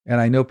And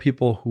I know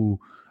people who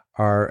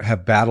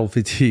have battle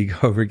fatigue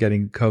over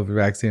getting COVID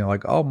vaccine,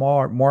 like, oh,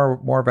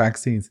 more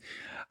vaccines.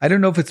 I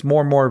don't know if it's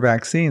more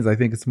vaccines. I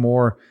think it's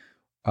more,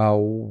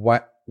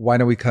 why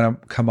don't we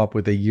come up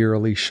with a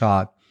yearly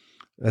shot,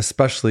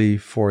 especially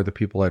for the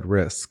people at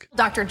risk?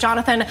 Dr.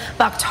 Jonathan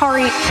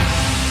Bakhtari.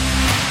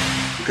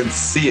 You can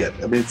see it.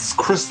 I mean, it's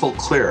crystal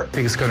clear. I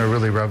think it's going to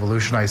really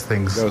revolutionize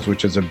things.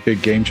 Which is a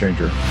big game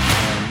changer.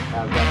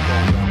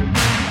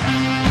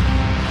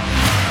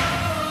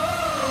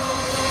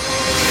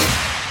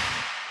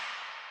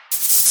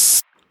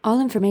 All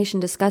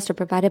information discussed or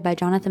provided by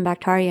Jonathan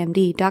Bakhtari,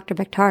 MD, Dr.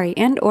 Bakhtari,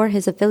 and or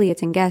his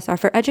affiliates and guests are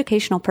for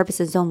educational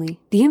purposes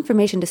only. The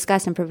information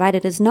discussed and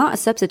provided is not a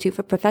substitute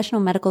for professional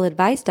medical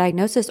advice,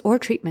 diagnosis, or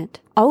treatment.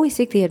 Always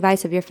seek the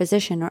advice of your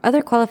physician or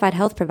other qualified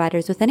health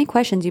providers with any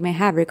questions you may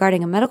have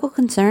regarding a medical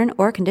concern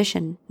or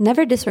condition.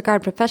 Never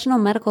disregard professional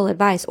medical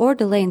advice or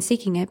delay in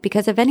seeking it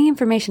because of any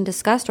information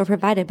discussed or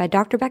provided by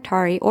Dr.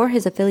 Bakhtari or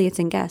his affiliates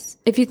and guests.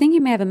 If you think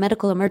you may have a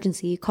medical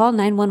emergency, call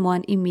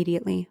 911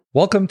 immediately.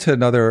 Welcome to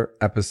another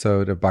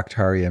episode of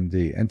Bakhtari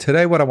MD. And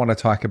today what I want to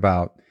talk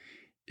about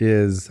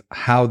is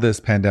how this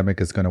pandemic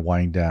is going to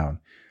wind down.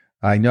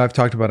 I know I've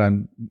talked about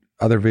on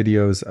other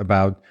videos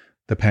about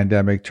the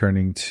pandemic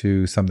turning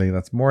to something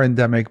that's more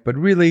endemic, but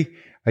really,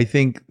 I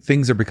think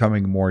things are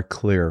becoming more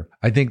clear.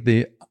 I think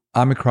the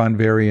Omicron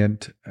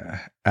variant,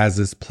 as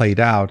is played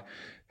out,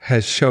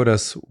 has showed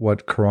us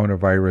what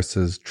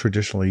coronaviruses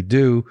traditionally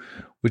do,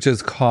 which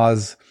is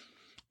cause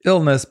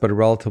illness, but a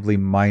relatively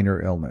minor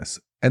illness.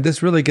 And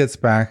this really gets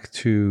back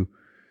to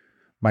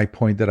my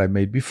point that I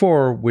made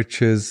before,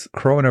 which is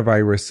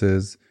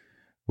coronaviruses,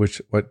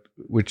 which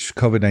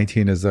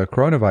COVID-19 is a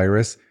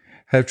coronavirus,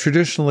 have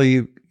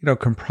traditionally,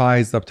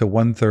 comprised up to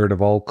 1/3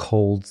 of all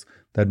colds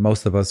that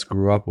most of us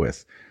grew up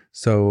with.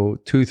 So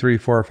 2, 3,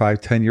 4, 5,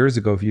 10 years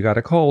ago, if you got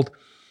a cold,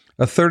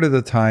 1/3 of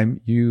the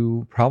time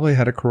you probably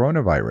had a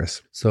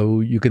coronavirus. So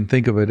you can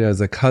think of it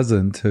as a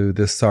cousin to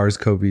this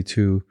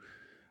SARS-CoV-2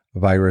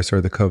 virus or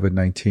the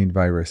COVID-19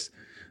 virus.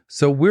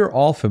 So we're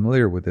all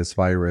familiar with this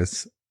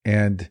virus,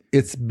 and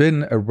it's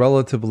been a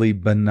relatively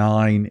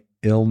benign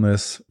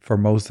illness for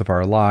most of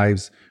our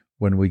lives.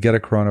 When we get a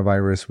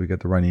coronavirus, we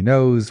get the runny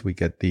nose, we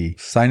get the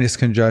sinus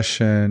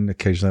congestion,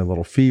 occasionally a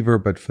little fever,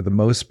 but for the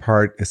most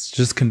part, it's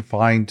just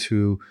confined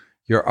to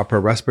your upper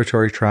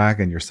respiratory tract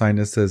and your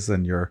sinuses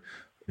and your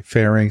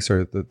pharynx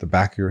or the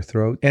back of your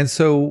throat. And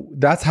so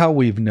that's how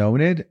we've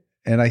known it.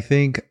 And I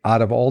think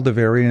out of all the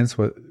variants,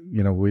 when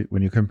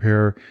you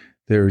compare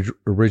the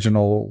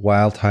original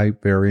wild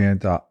type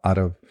variant out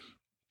of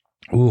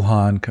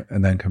Wuhan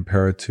and then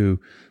compare it to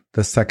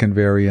the second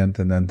variant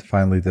and then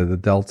finally the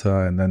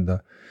Delta and then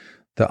the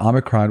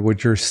Omicron,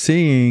 what you're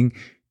seeing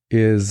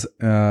is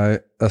a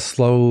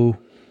slow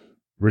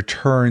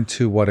return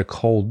to what a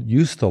cold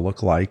used to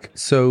look like.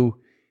 So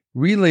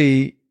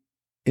really,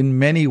 in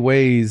many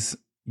ways,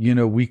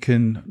 we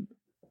can,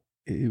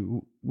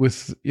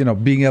 with,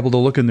 being able to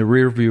look in the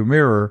rearview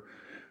mirror,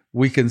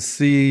 we can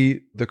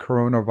see the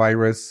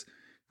coronavirus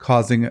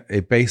causing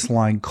a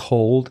baseline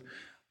cold.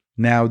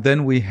 Now,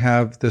 then we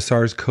have the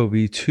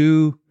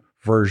SARS-CoV-2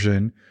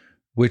 version,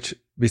 which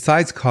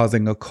besides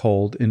causing a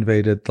cold,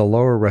 invaded the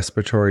lower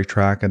respiratory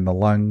tract and the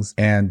lungs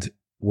and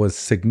was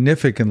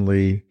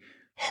significantly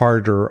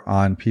harder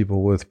on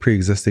people with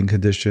pre-existing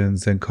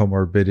conditions and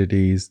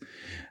comorbidities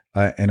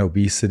and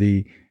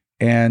obesity.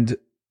 And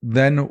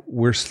then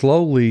we're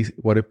slowly,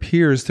 what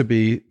appears to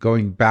be,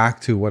 going back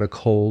to what a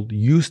cold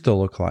used to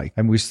look like.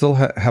 And we still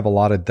have a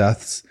lot of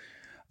deaths.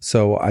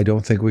 So I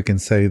don't think we can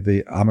say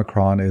the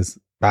Omicron is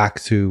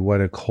back to what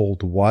a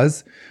cold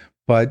was,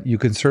 but you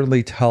can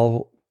certainly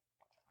tell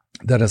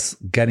that it's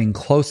getting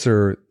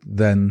closer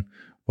than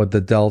what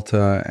the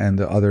Delta and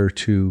the other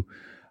two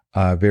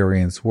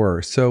variants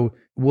were. So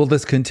will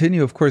this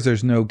continue? Of course,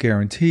 there's no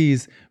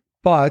guarantees,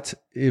 but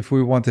if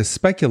we want to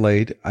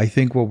speculate, I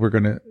think what we're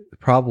going to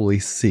probably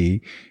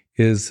see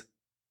is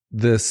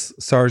this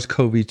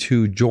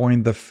SARS-CoV-2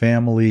 join the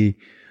family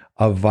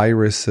of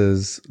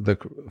viruses, the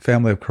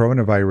family of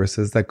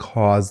coronaviruses that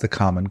cause the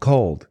common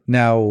cold.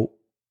 Now,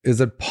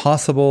 is it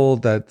possible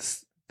that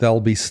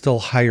there'll be still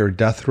higher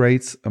death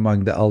rates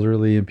among the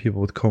elderly and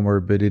people with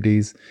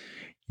comorbidities?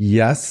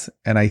 Yes,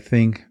 and I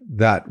think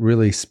that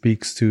really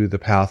speaks to the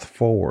path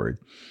forward.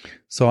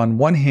 So on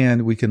one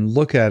hand, we can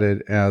look at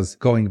it as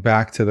going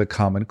back to the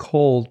common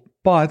cold,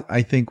 but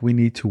I think we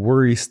need to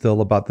worry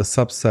still about the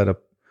subset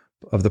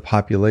of the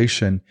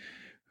population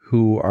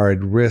who are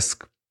at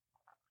risk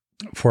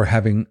for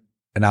having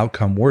an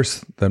outcome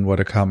worse than what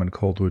a common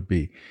cold would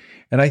be.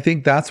 And I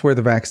think that's where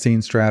the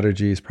vaccine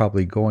strategy is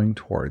probably going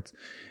towards.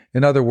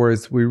 In other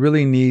words, we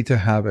really need to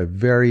have a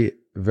very,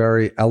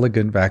 very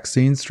elegant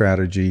vaccine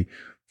strategy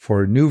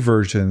for new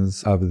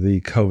versions of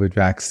the COVID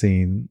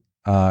vaccine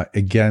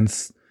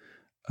against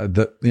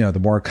the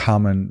more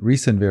common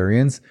recent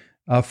variants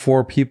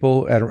for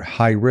people at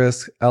high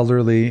risk,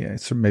 elderly,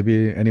 so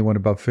maybe anyone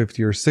above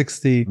 50 or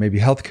 60, maybe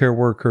healthcare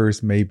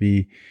workers,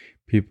 maybe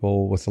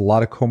people with a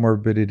lot of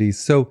comorbidities.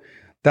 So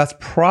that's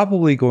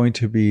probably going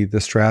to be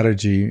the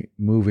strategy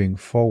moving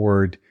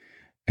forward.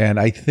 And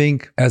I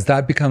think as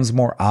that becomes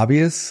more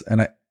obvious,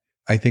 and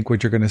I think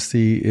what you're going to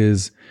see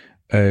is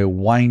a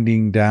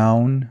winding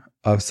down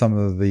of some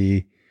of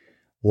the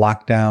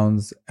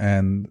lockdowns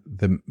and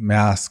the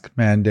mask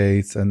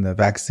mandates and the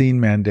vaccine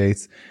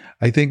mandates.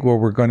 I think what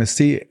we're going to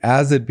see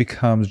as it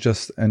becomes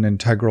just an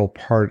integral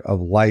part of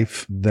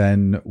life,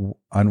 then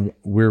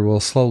we will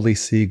slowly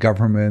see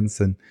governments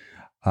and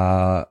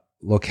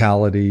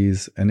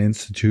localities and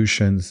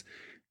institutions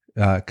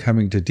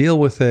coming to deal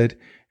with it,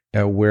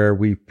 where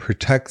we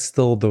protect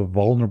still the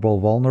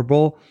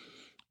vulnerable,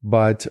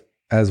 but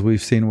as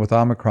we've seen with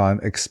Omicron,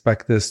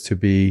 expect this to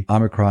be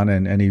Omicron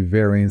and any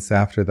variants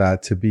after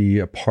that to be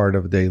a part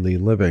of daily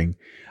living.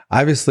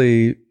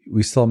 Obviously,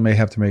 we still may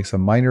have to make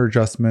some minor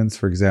adjustments.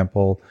 For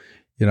example,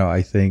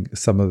 I think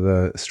some of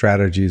the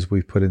strategies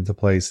we've put into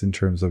place in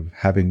terms of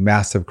having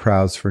massive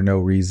crowds for no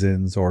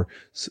reasons, or,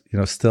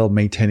 still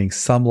maintaining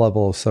some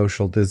level of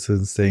social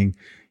distancing,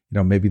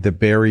 maybe the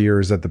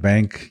barriers at the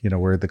bank,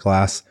 where the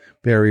glass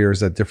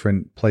barriers at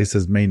different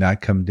places may not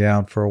come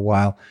down for a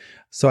while.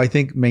 So I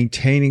think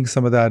maintaining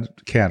some of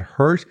that can't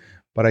hurt,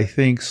 but I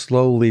think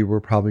slowly we're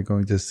probably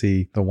going to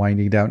see the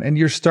winding down. And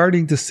you're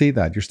starting to see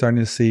that. You're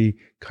starting to see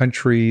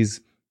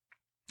countries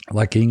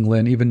like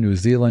England, even New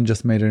Zealand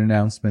just made an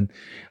announcement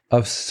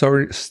of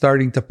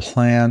starting to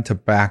plan to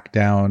back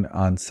down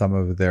on some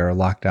of their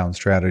lockdown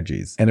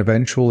strategies. And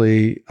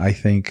eventually, I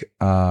think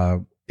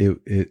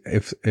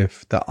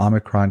if the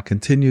Omicron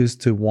continues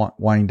to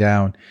wind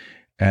down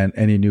and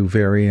any new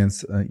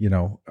variants,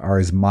 are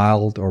as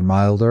mild or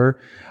milder,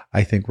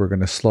 I think we're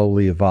going to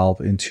slowly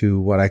evolve into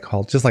what I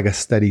call just like a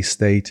steady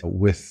state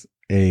with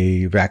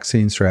a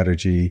vaccine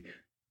strategy,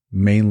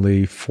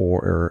 mainly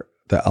for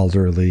the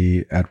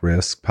elderly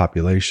at-risk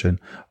population,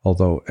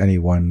 although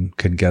anyone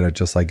can get it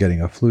just like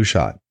getting a flu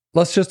shot.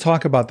 Let's just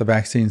talk about the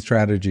vaccine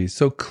strategy.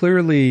 So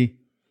clearly,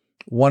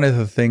 one of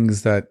the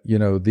things that,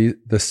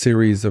 the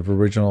series of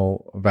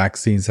original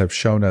vaccines have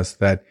shown us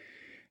that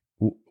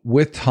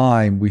with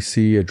time, we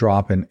see a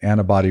drop in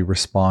antibody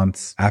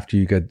response after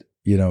you get,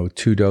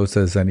 2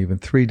 doses and even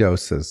 3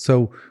 doses.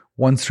 So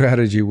one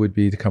strategy would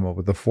be to come up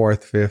with the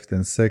 4th, 5th,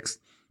 and 6th.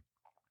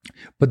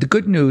 But the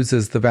good news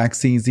is the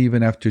vaccines,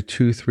 even after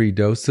 2-3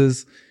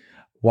 doses,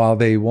 while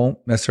they won't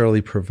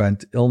necessarily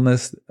prevent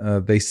illness,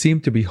 they seem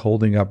to be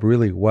holding up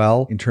really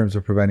well in terms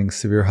of preventing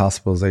severe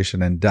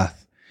hospitalization and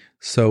death.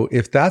 So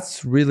if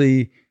that's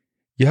really,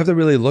 you have to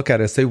really look at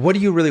it and say, what do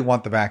you really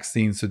want the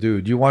vaccines to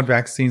do? Do you want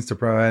vaccines to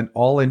prevent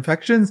all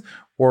infections,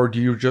 or do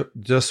you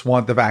just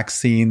want the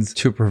vaccines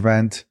to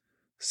prevent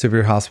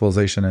severe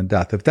hospitalization and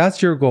death? If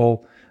that's your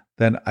goal,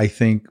 then I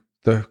think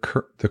the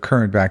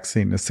current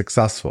vaccine is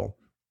successful.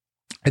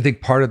 I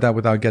think part of that,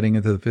 without getting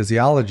into the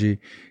physiology,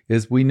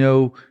 is we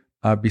know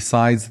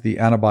besides the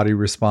antibody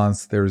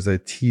response, there's a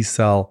T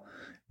cell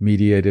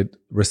mediated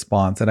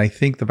response. And I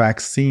think the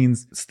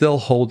vaccines still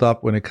hold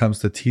up when it comes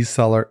to T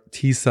cell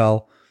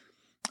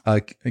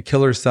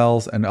killer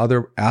cells and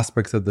other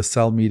aspects of the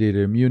cell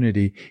mediated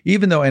immunity.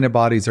 Even though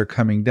antibodies are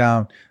coming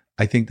down,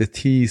 I think the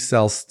T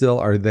cells still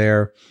are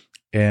there,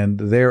 and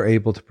they're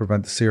able to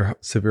prevent the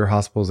severe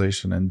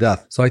hospitalization and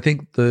death. So I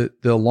think the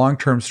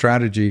long-term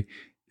strategy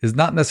is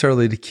not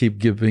necessarily to keep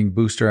giving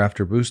booster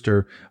after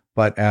booster,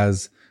 but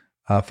as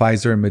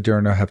Pfizer and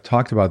Moderna have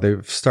talked about,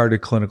 they've started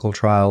clinical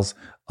trials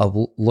of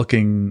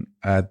looking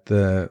at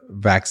the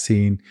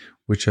vaccine,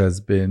 which has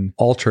been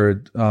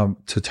altered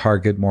to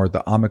target more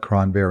the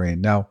Omicron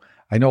variant. Now,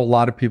 I know a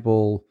lot of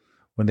people,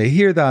 when they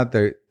hear that,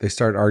 they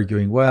start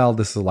arguing, well,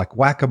 this is like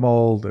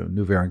whack-a-mole. The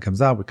new variant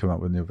comes out, we come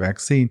out with a new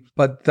vaccine.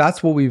 But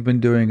that's what we've been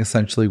doing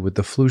essentially with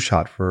the flu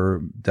shot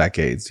for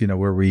decades,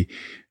 where we,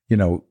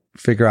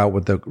 figure out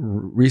what the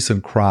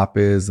recent crop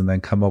is and then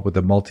come up with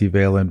a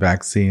multivalent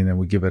vaccine, and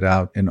we give it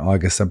out in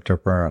August,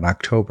 September, and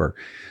October.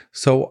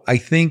 So I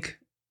think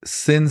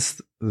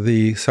since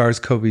the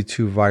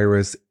SARS-CoV-2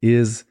 virus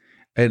is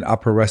an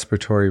upper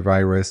respiratory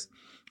virus,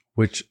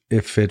 which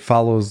if it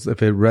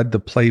read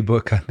the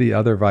playbook on the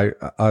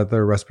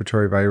other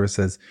respiratory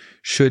viruses,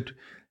 should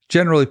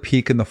generally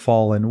peak in the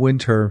fall and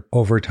winter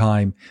over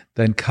time,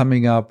 then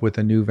coming up with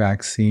a new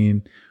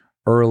vaccine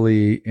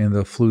early in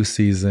the flu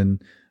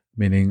season,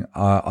 meaning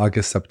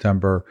August,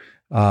 September,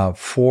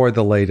 for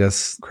the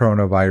latest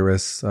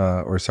coronavirus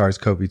or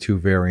SARS-CoV-2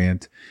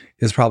 variant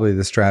is probably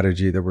the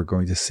strategy that we're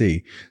going to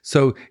see.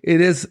 So it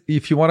is,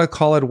 if you want to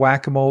call it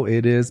whack-a-mole,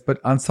 it is, but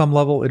on some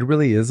level, it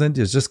really isn't.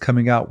 It's just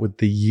coming out with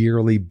the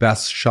yearly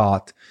best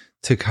shot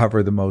to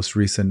cover the most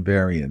recent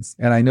variants.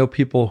 And I know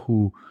people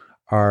who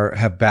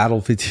have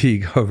battle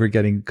fatigue over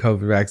getting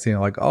COVID vaccine,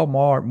 like, oh,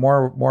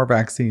 more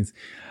vaccines.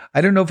 I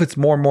don't know if it's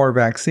more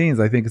vaccines.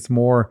 I think it's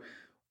more,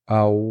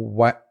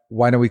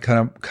 why don't we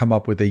come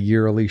up with a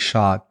yearly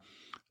shot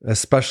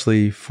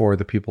especially for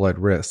the people at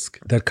risk,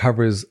 that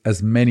covers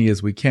as many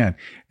as we can.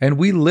 And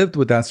we lived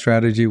with that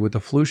strategy with the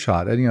flu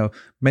shot. And,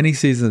 many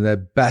seasons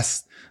at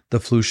best, the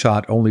flu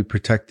shot only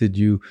protected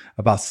you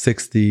about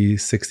 60,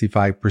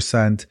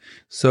 65%.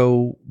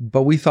 So,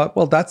 but we thought,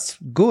 well, that's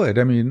good.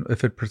 I mean,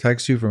 if it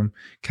protects you from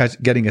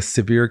getting a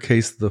severe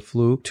case of the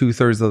flu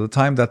 2/3 of the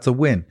time, that's a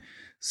win.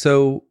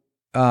 So,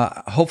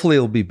 hopefully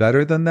it'll be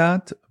better than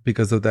that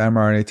because of the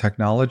mRNA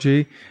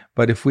technology.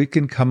 But if we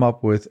can come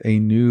up with a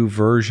new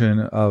version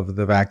of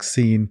the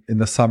vaccine in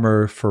the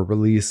summer for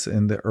release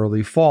in the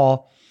early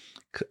fall,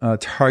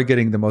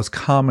 targeting the most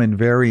common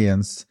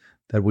variants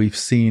that we've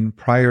seen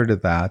prior to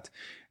that,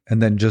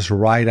 and then just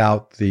ride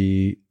out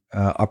the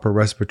upper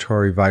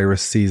respiratory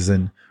virus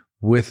season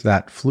with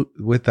that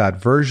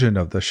version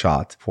of the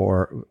shot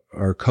or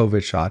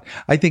COVID shot,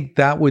 I think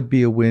that would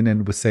be a win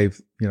and would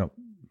save,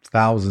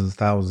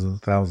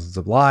 thousands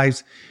of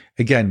lives.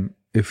 Again,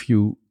 if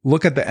you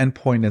look at the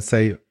endpoint and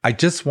say, I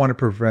just want to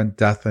prevent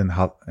death and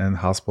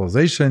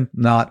hospitalization,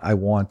 not I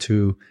want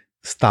to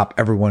stop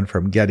everyone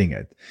from getting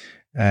it.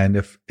 And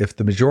if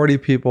the majority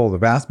of people, the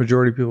vast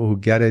majority of people who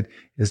get it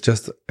is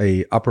just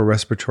a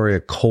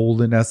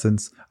cold in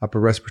essence,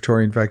 upper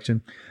respiratory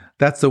infection,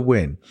 that's a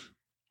win.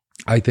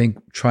 I think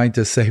trying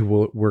to say,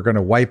 well, we're going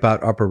to wipe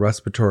out upper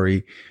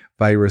respiratory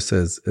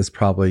viruses is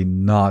probably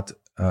not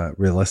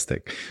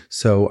realistic.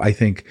 So I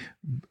think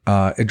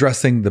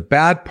addressing the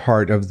bad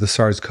part of the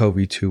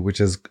SARS-CoV-2, which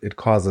is it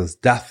causes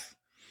death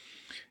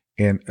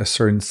in a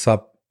certain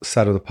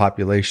subset of the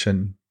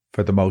population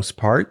for the most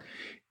part,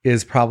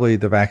 is probably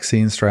the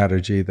vaccine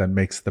strategy that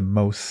makes the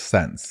most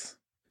sense.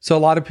 So a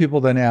lot of people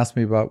then ask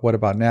me about what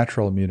about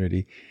natural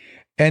immunity?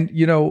 And,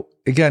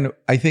 again,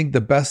 I think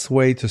the best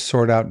way to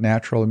sort out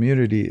natural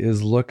immunity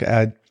is look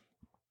at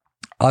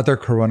other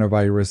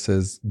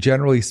coronaviruses.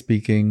 Generally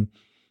speaking,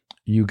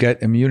 you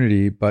get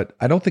immunity, but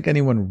I don't think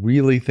anyone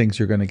really thinks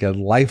you're going to get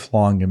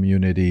lifelong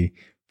immunity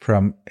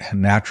from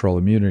natural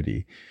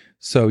immunity.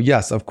 So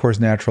yes, of course,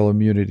 natural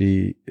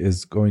immunity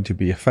is going to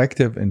be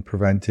effective in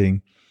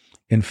preventing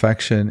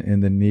infection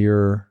in the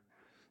near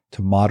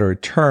to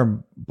moderate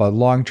term, but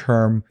long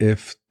term,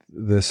 if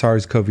the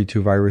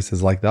SARS-CoV-2 virus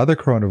is like the other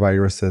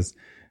coronaviruses,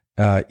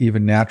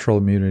 even natural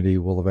immunity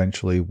will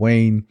eventually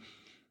wane.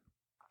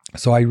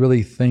 So I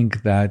really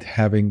think that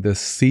having this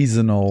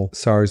seasonal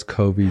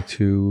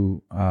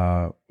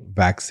SARS-CoV-2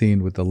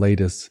 vaccine with the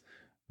latest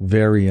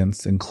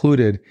variants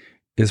included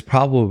is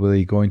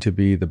probably going to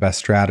be the best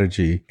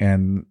strategy.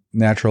 And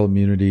natural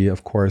immunity,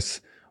 of course,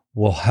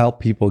 will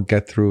help people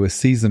get through a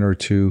season or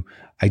two.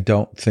 I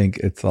don't think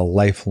it's a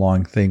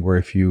lifelong thing where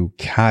if you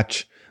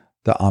catch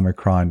the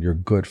Omicron, you're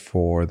good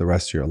for the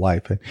rest of your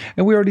life.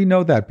 And we already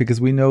know that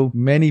because we know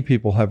many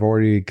people have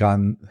already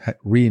gotten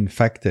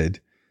reinfected.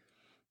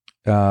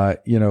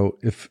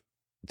 If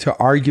to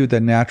argue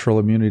that natural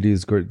immunity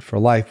is good for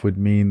life would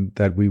mean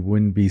that we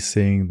wouldn't be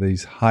seeing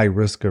these high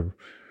risk of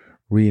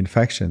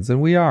reinfections.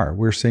 And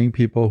we're seeing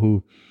people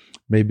who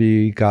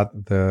maybe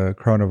got the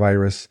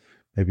coronavirus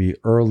maybe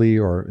early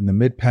or in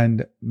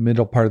the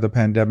middle part of the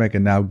pandemic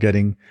and now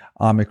getting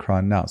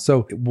Omicron now.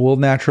 So will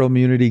natural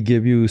immunity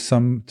give you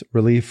some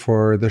relief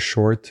for the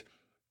short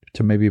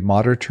to maybe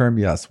moderate term?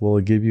 Yes. Will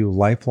it give you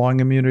lifelong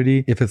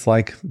immunity? If it's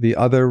like the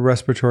other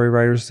respiratory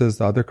viruses,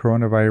 the other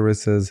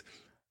coronaviruses,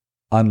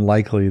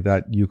 unlikely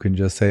that you can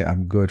just say,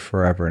 I'm good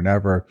forever and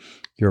ever.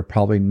 You're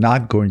probably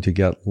not going to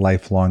get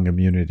lifelong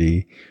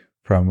immunity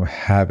from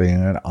having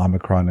an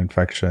Omicron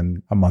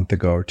infection a month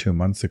ago or 2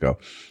 months ago.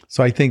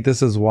 So I think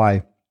this is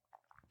why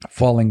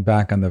falling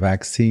back on the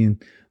vaccine,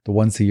 the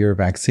once a year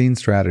vaccine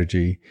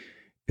strategy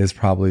is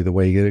probably the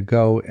way to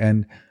go.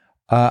 And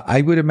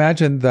I would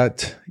imagine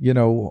that,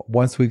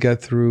 once we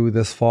get through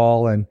this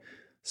fall and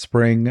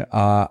spring,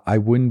 I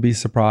wouldn't be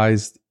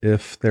surprised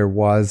if there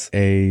was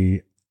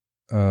a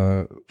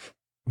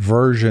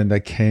version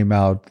that came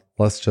out,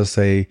 let's just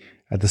say,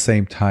 at the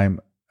same time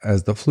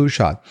as the flu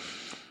shot.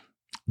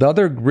 The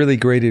other really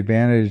great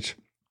advantage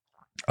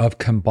of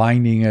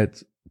combining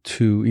it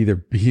to either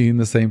be in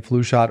the same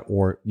flu shot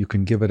or you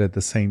can give it at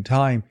the same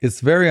time, it's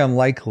very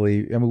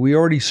unlikely. I mean, we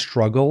already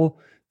struggle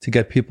to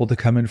get people to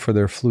come in for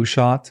their flu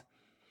shot.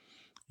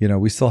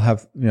 We still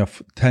have,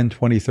 10,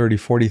 20, 30,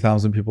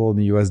 40,000 people in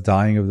the US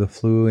dying of the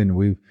flu. And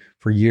we,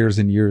 for years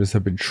and years,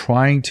 have been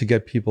trying to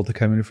get people to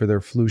come in for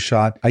their flu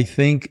shot. I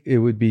think it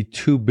would be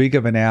too big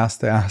of an ask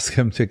to ask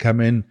them to come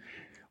in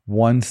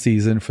one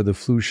season for the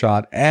flu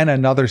shot and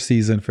another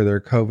season for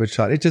their COVID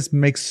shot. It just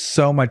makes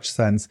so much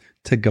sense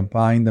to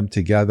combine them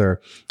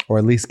together, or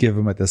at least give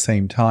them at the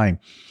same time.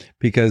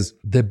 Because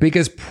the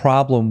biggest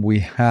problem we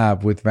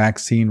have with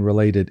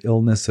vaccine-related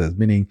illnesses,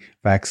 meaning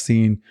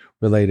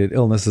vaccine-related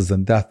illnesses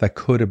and death that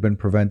could have been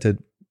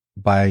prevented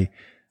by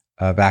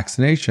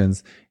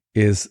vaccinations,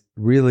 is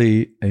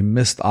really a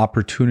missed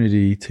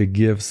opportunity to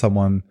give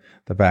someone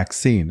the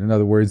vaccine. In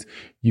other words,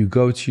 you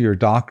go to your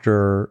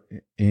doctor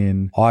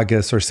in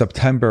August or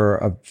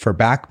September for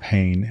back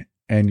pain,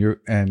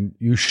 and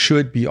you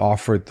should be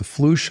offered the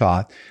flu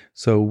shot.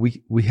 So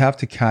we have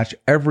to catch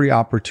every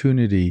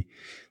opportunity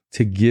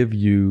to give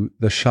you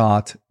the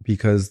shot,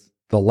 because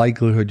the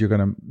likelihood you're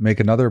going to make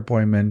another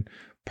appointment,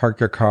 park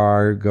your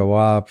car, go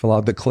up, fill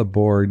out the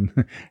clipboard,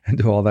 and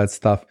do all that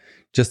stuff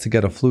just to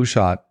get a flu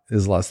shot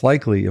is less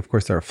likely. Of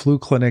course, there are flu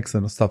clinics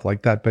and stuff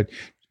like that, but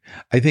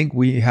I think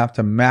we have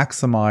to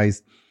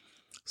maximize.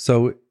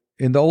 So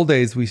in the old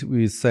days,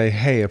 we say,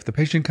 hey, if the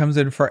patient comes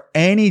in for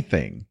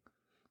anything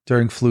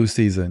during flu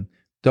season,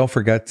 don't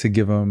forget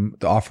to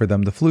offer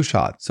them the flu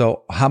shot.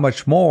 So how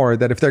much more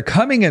that if they're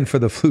coming in for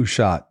the flu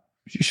shot,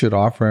 you should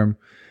offer them.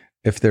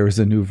 If there is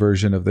a new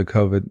version of the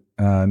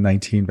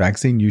COVID-19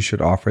 vaccine, you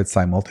should offer it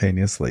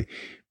simultaneously.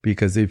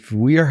 Because if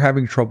we are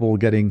having trouble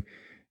getting,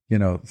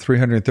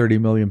 330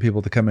 million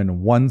people to come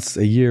in once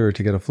a year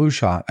to get a flu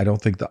shot, I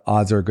don't think the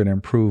odds are going to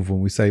improve when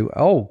we say,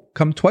 oh,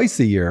 come twice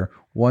a year,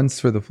 once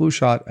for the flu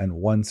shot and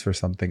once for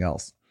something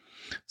else.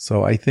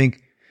 So I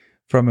think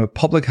from a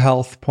public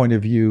health point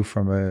of view,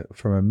 from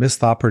a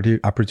missed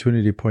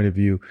opportunity point of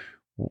view,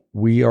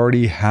 we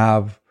already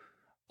have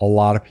a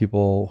lot of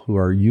people who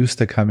are used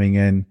to coming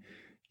in,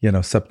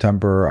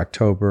 September,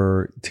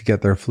 October to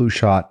get their flu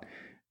shot.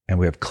 And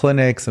we have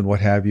clinics and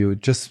what have you. It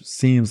just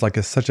seems like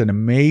such an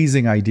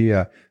amazing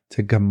idea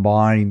to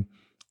combine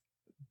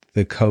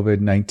the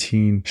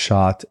COVID-19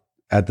 shot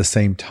at the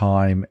same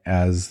time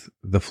as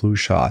the flu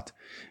shot.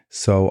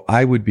 So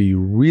I would be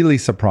really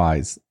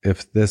surprised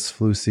if this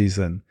flu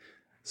season,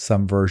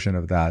 some version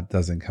of that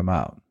doesn't come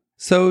out.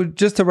 So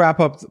just to wrap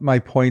up my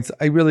points,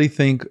 I really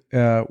think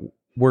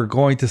we're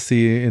going to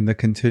see in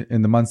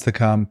the months to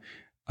come,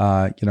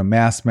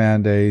 mask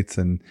mandates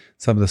and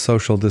some of the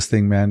social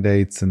distancing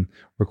mandates and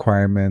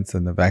requirements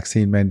and the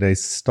vaccine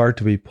mandates start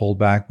to be pulled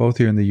back, both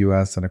here in the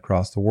US and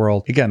across the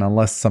world. Again,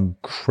 unless some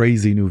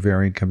crazy new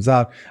variant comes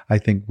out, I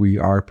think we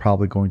are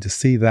probably going to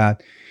see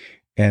that.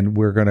 And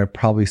we're going to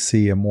probably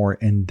see a more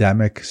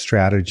endemic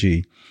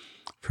strategy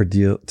for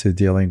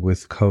dealing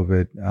with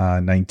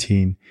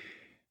COVID-19.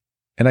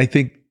 And I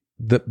think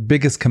the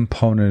biggest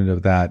component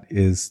of that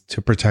is to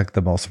protect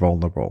the most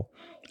vulnerable,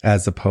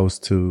 as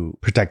opposed to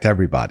protect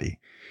everybody.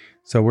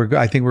 So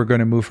I think we're going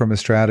to move from a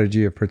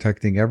strategy of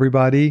protecting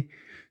everybody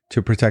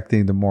to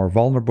protecting the more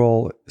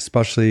vulnerable,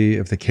 especially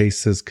if the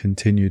cases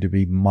continue to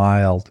be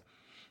mild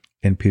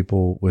in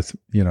people with,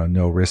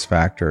 no risk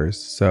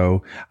factors.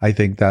 So I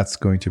think that's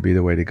going to be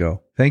the way to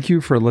go. Thank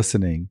you for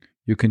listening.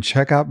 You can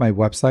check out my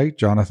website,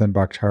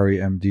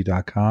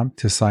 jonathanbakhtarimd.com,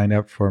 to sign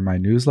up for my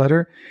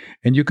newsletter.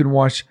 And you can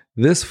watch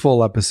this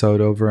full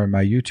episode over on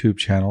my YouTube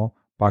channel,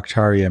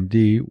 Bakhtari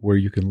MD, where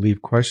you can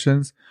leave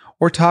questions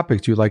or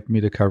topics you'd like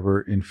me to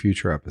cover in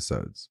future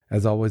episodes.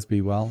 As always,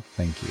 be well.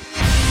 Thank you.